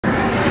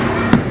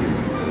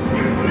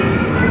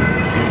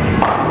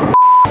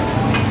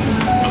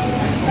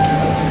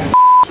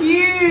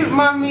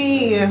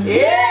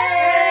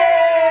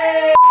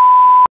Yeah!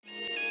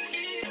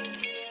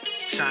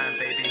 Shine,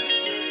 baby.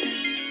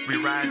 We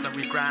rise and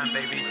we grind,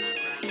 baby.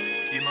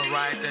 You may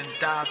ride and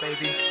die,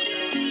 baby.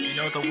 You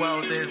know the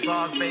world is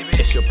ours, baby.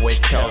 It's your boy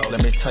Kelz,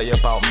 let me tell you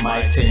about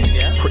my team.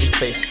 Pretty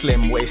face,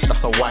 slim waist,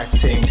 that's a wife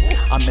ting.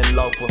 I'm in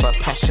love with her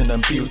passion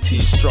and beauty.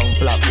 Strong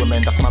black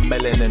woman, that's my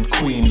melanin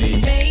queenly.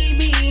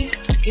 Baby,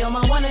 you're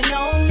my one and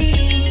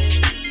only.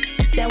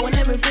 That will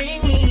never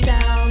bring me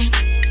down,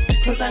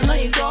 cause I know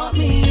you got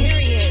me.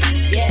 Period.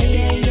 Yeah,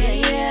 yeah, yeah,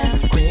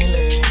 yeah.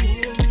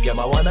 Queenly, you're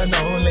my one and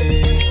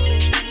only.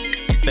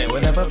 They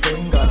will never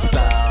bring us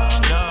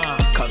down,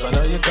 cause I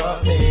know you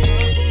got me.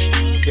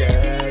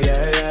 Yeah,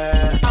 yeah,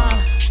 yeah.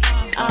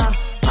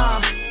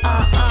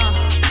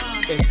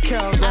 It's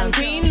Kelz and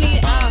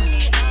Queenly,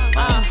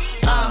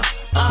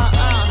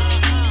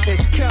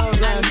 it's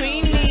Kelz and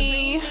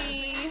Queenly.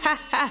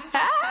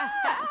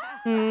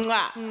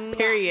 Mwah.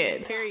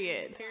 Period.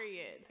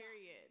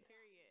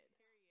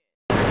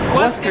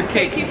 What's good,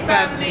 Cakey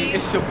family?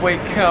 It's your boy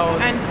Kelz.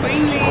 And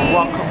Queenly. And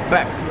welcome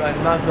back to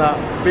another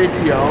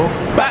video.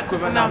 Back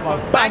with another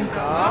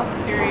banger.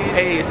 Period.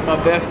 Hey, it's my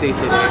birthday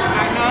today.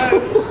 I know.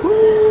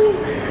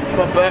 It's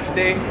my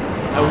birthday,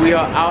 and we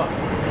are out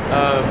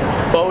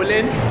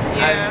bowling.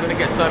 And we're gonna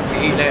get something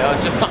to eat later.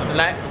 It's just something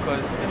light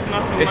because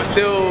it's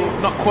still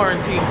not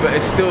quarantined, but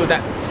it's still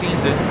that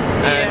season,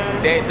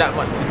 and there ain't that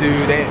much to do.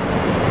 There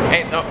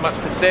ain't not much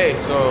to say,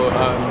 so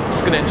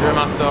just gonna enjoy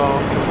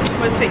myself.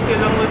 We'll take you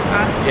along with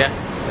us. Yes,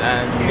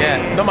 and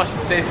yeah, not much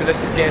to say, so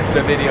let's just get into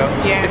the video.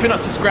 Yeah. If you're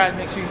not subscribed,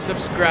 make sure you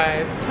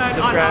subscribe. Turn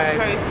on our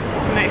post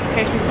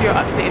notifications so you're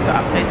updated to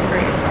upload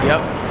screen.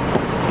 Yep.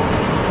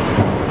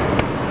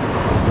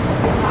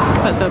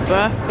 But the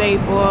birthday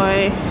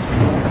boy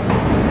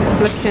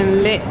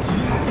looking lit.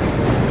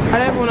 I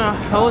don't want to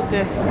hold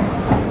this.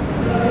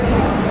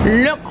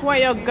 Look where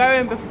you're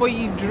going before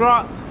you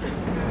drop.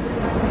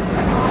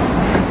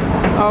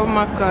 Oh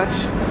my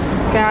gosh.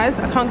 Guys,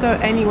 I can't go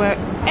anywhere.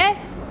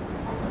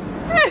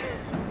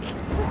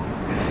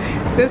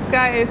 This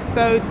guy is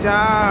so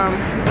dumb.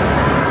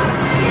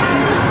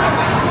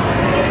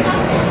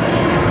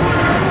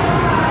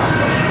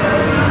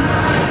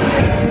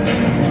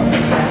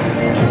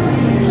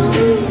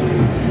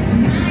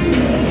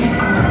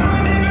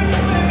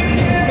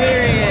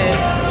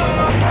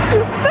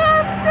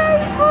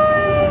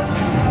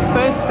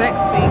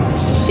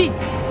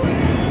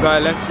 Right,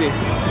 let's see.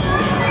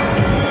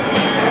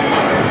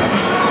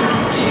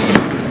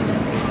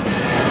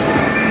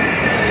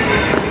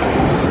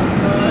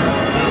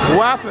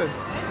 What happened?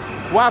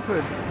 What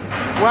happened?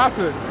 What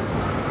happened?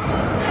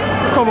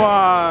 Come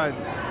on.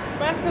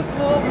 First of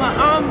all, my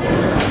arm.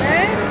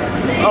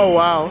 Oh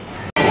wow.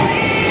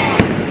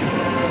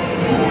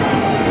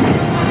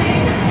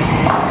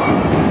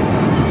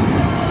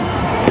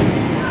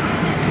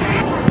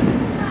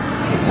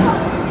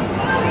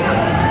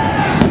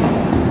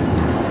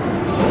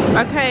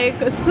 Okay,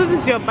 it's because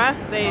it's your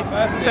birthday,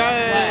 so...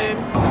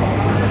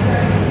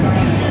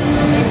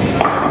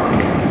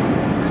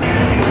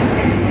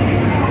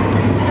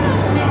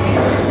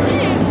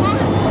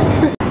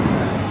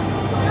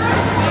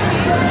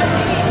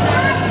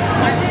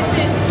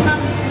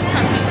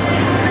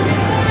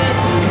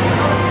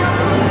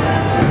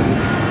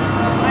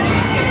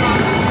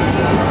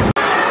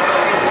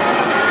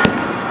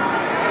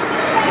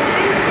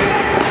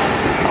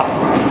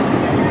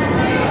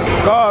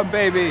 Go on,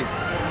 baby.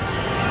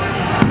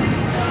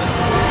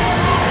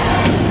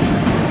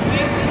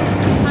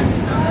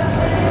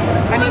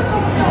 I need to.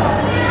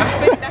 I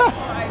think that's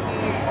what I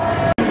need.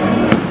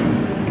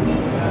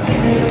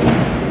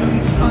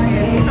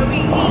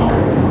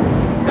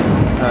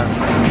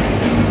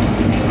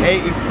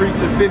 83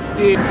 to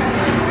 50.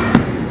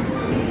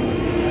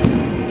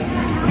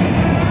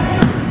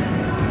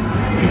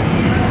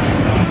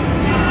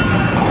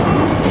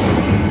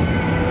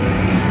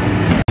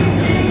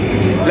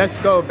 Let's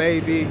go,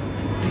 baby.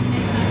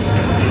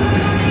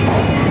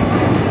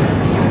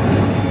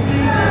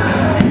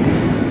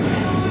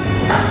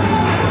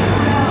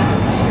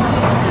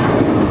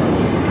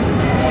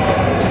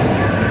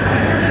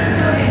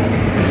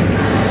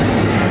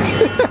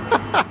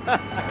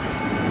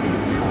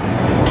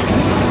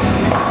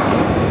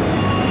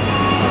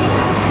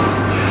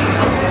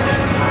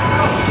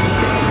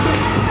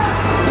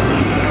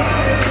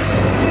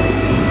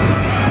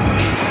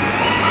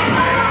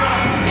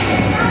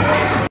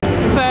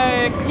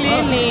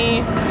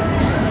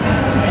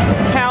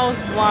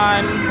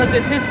 Because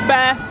it's his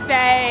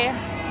birthday.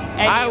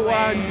 Anyway. I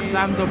won because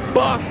I'm the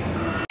boss.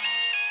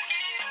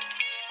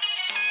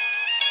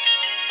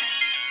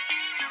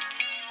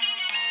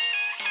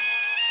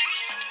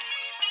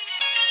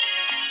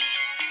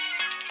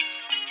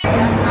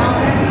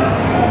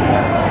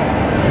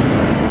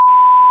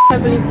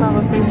 Heavenly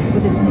Father, thank you for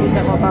this food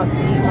that we're about to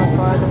eat, my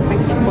God. And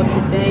thank you for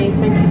today.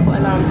 Thank you for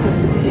allowing us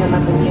to see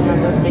another year, my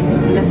God. May you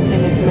bless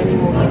him with many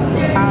more years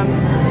to come.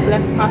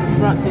 bless us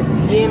throughout this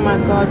year,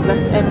 my God. Bless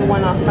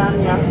everyone, our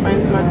family, our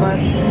friends, my God.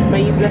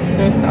 May you bless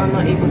those that are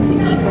not able to eat.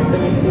 Bless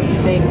them with food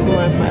today,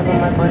 tomorrow, and forever,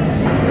 my God.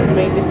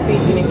 May this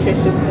food be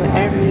nutritious to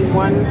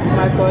everyone,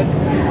 my God.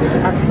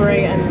 I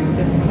pray and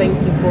just thank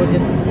you for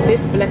just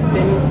this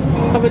blessing.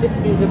 Cover this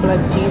food with the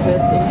blood of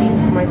Jesus. In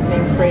Jesus' mighty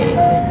name, pray.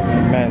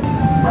 Amen.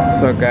 Amen.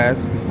 So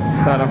guys,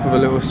 starting off with a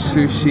little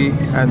sushi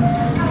and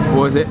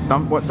what was it?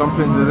 What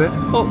dumplings is it?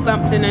 Pork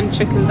dumpling and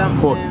chicken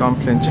dumpling. Pork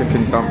dumpling,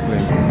 chicken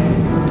dumpling.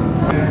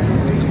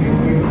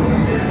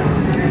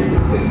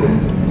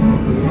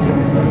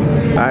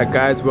 Alright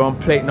guys, we're on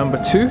plate number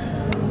 2.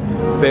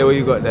 Babe, what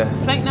you got there?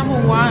 Plate number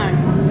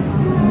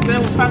 1.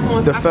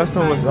 The first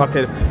one was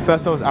okay. The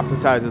first one was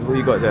appetizers. What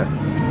you got there?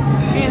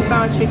 Sweet and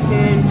sour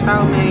chicken,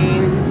 chow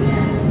mein,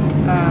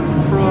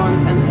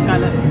 prawns and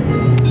scallop,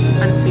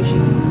 and sushi.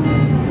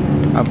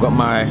 I've got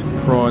my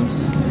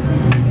prawns.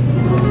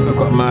 I've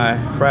got my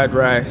fried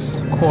rice,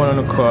 corn on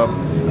the cob,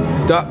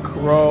 duck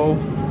roll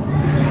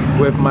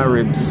with my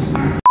ribs.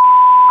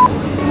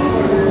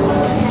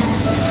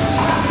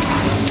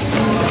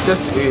 It's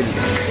just food.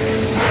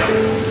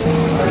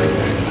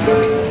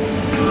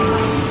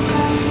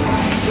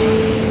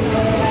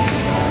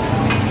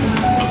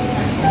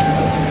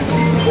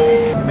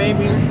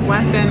 Baby,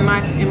 why's there a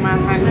knife in my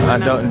hand? I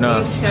don't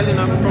know.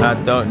 I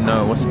don't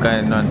know what's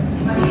going on.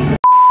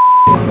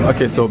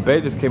 Okay, so Bae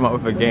just came up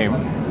with a game.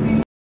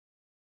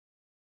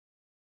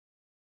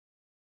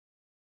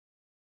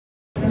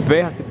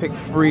 Bae has to pick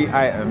 3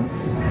 items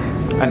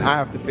and I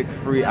have to pick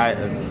 3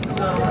 items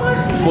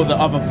for the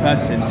other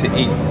person to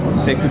eat.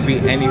 So it could be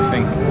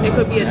anything. It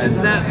could be a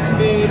dessert,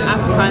 food,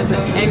 appetizer,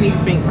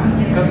 anything.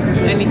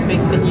 Anything,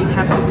 and you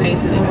have to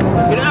taste it.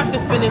 You don't have to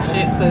finish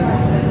it because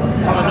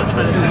I'm not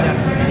trying to do that.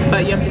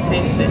 But you have to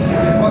taste it.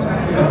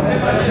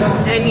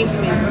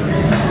 Anything.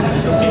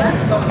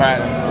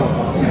 Alright, cool.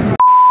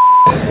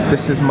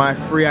 This is my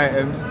 3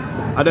 items.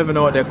 I don't even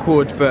know what they're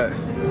called, but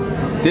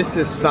this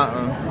is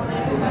something.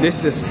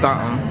 This is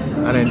something,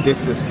 and then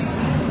this is,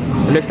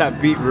 it looks like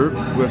beetroot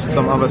with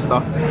some other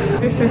stuff.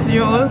 This is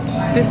yours.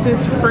 This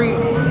is fruit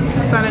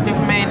salad with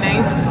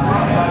mayonnaise.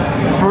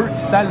 Fruit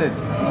salad?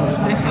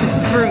 This is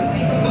fruit.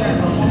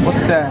 What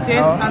the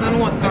hell? I don't know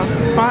what the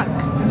fuck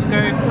is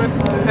going on.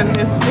 And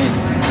this.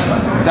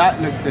 That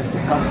looks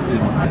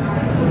disgusting.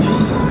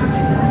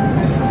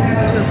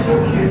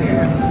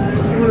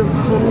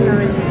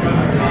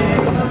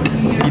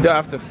 You don't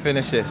have to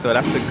finish it, so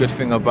that's the good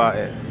thing about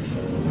it.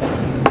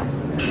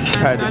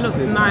 That looks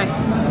nice.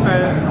 So,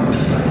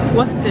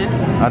 what's this?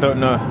 I don't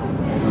know.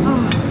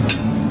 Oh.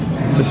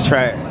 Just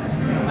try it.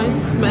 I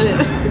smell it.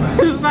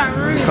 Is that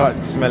rude? You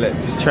can't smell it.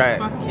 Just try it.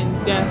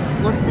 Fucking death.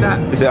 What's that?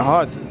 Is it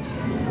hard?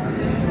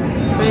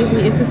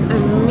 Baby, is this a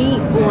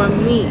meat or a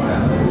meat?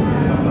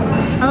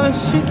 Oh,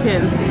 it's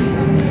chicken.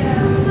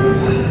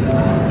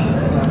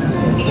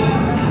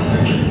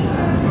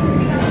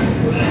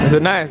 Is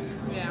it nice?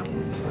 Yeah.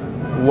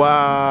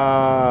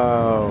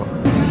 Wow.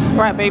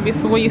 Right, baby,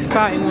 so what are you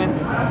starting with?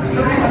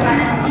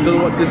 I don't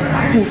know what this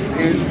poof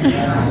is.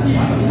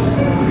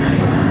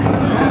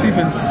 It's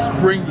even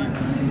springy.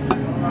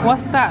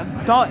 What's that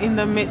dot in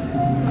the mid?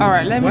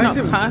 Alright, let me not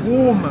cuss. Why is it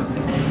warm?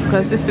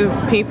 Because this is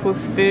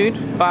people's food,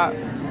 but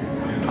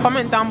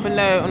comment down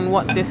below on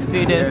what this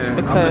food is,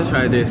 because I'm gonna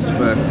try this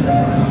first.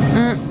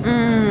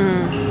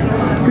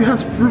 Who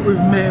has fruit with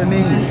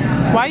mayonnaise?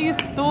 Why are you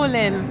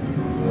stalling?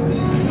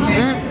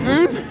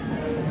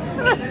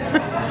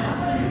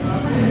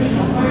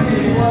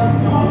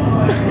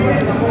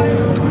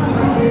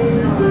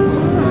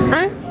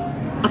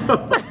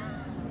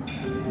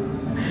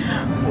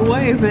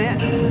 What is it?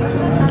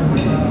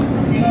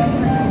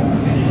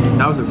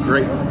 That was a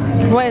great.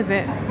 What is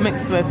it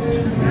mixed with?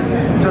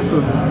 Some type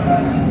of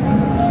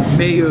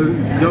mayo,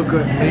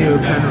 yogurt, mayo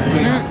kind of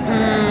thing.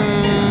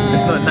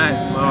 It's not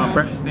nice. My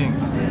breath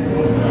stinks.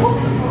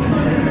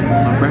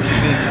 My breath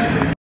stinks.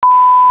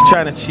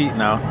 Trying to cheat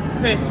now.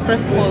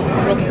 Press pause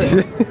real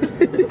quick.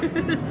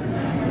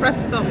 Press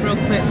stop real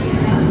quick.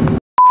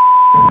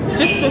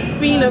 Just the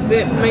feel of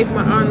it made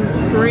my arm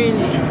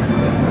cringe.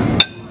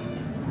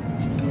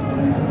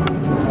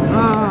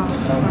 Oh,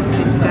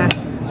 fucking death.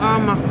 Oh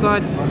my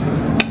god.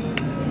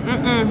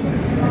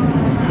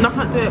 No, I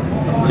can't do it.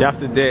 You have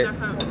to do it.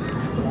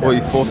 Or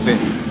you forfeit.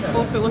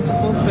 Forfeit? What's the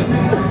forfeit?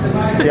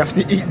 You have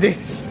to eat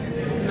this.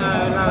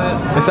 No,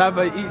 no. It's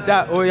either eat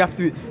that or you have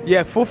to.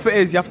 Yeah, forfeit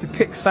is you have to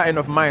pick something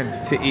of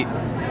mine to eat.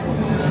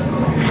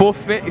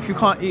 Forfeit, if you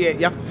can't eat it,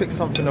 you have to pick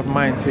something of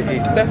mine to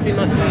eat. Definitely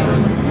not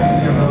eating.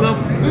 No.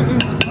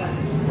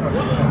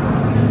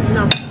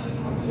 No.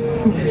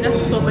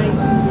 That's so bad.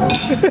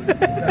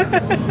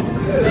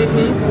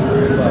 Baby.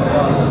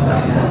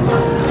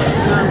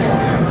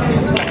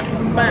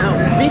 Bite out.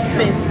 Big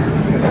thing.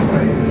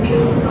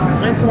 I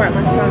had to wipe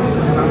my tongue.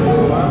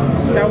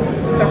 That was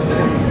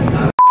disgusting.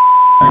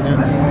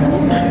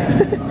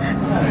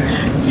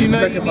 Do you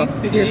know If I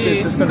finish it,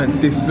 it's just gonna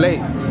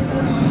deflate.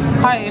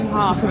 Cut it in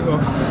half. It's just gonna go.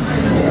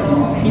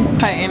 He's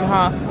cut it in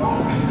half.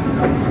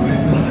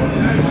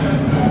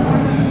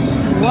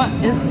 What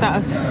is that? A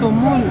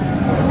sumul?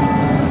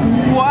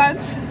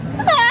 What?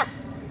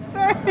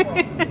 Sorry.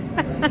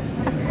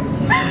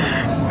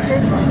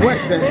 What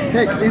the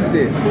heck is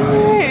this?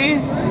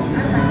 Yes.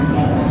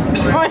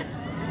 What?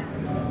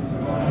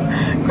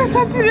 Because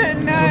I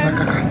didn't know.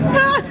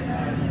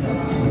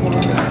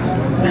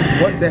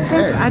 What the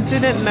heck? I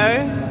didn't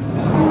know.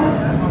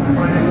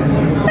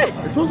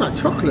 It smells like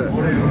chocolate.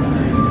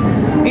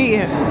 Eat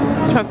it.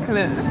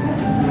 Chocolate.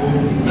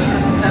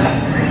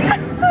 I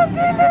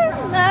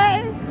didn't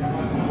know.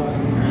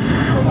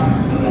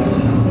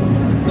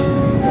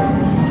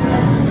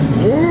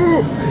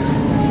 Ooh.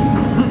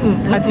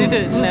 I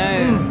didn't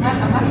know.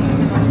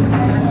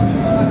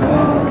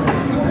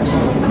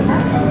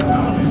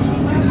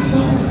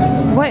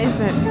 What is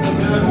it?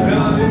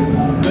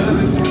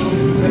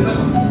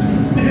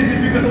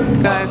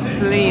 Guys,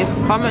 please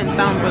comment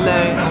down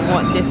below on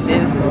what this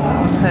is,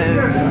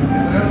 because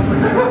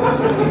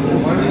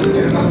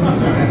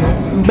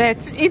but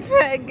eat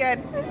it again.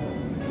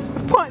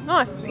 It's quite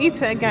nice. Eat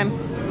it again.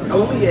 I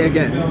won't eat it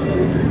again,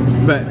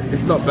 but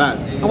it's not bad.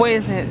 What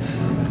is it?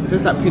 It's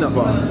just like peanut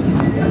butter.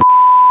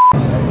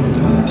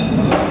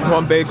 The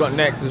one Babe got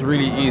next is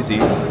really easy.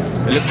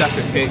 It looks like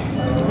a cake.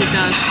 It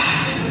does.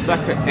 It's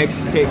like an egg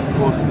cake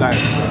or like.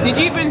 Did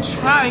you even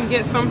try and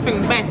get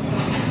something better?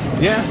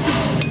 Yeah.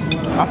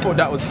 I thought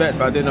that was bet,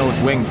 but I didn't know it was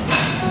wings.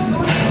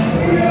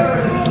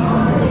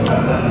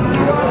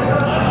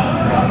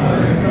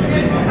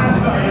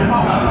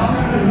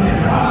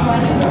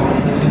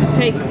 It's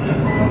cake.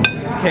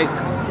 It's cake.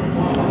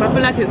 I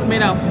feel like it's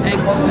made out of egg.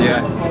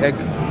 Yeah, egg.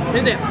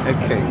 Is it? Egg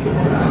cake.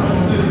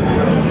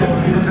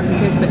 I can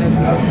taste the egg.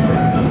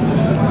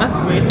 That's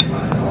weird.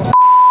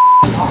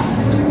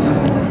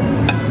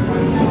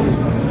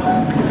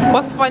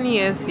 What's funny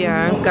is,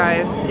 yeah,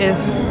 guys,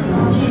 is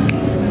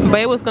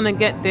Bae was gonna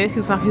get this. He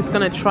was like, he's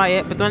gonna try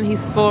it, but when he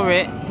saw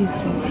it,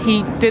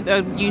 he did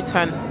a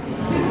U-turn.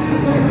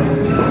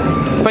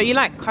 But you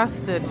like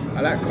custard?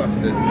 I like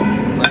custard.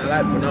 And I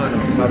like banana,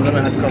 but I've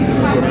never had custard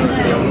with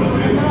banana. So.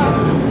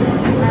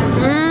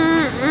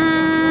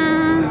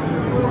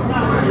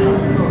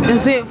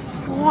 Is it?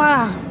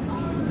 Wow.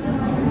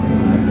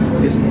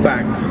 This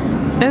bangs.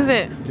 Is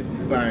it? This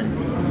bangs.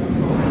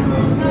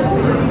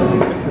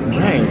 This is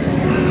nice.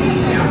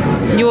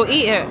 You will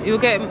eat it. You will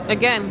get it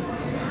again.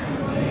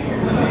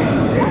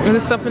 Is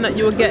this something that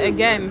you will get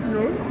again?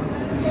 No.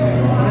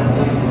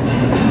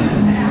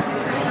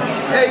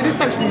 Hey, this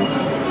actually.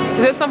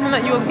 Is it something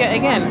that you will get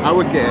again? I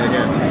would get it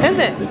again. Is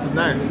it? This is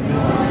nice.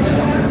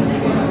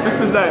 This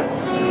is like,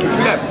 if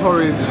you like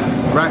porridge,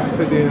 rice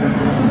pudding,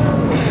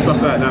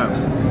 stuff like that.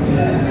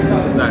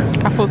 This is nice. I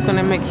thought it was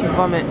gonna make you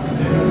vomit.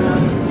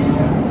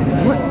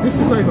 What? This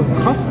is not even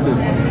custard.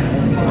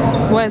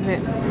 What is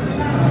it?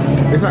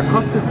 It's like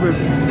custard with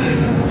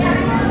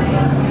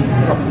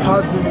a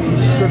powdery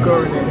sugar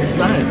in it. It's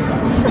nice.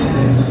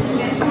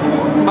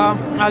 Well,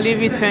 I'll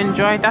leave you to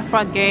enjoy. That's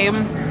our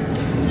game.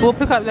 We'll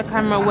pick up the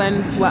camera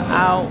when we're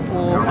out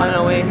or on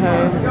our way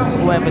home,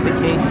 whatever the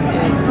case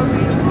is.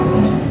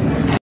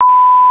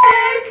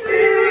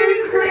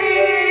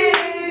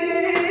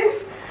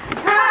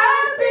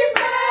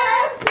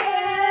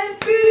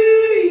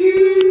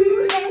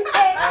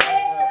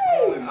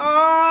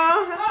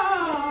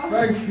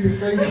 Thank you,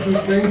 thank you,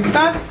 thank you.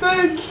 That's so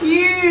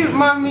cute,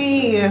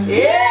 Mummy.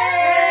 Yay!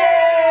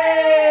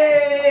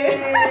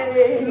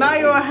 Now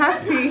you're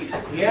happy.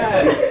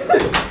 Yes.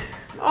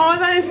 Oh,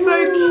 that is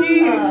so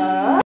cute.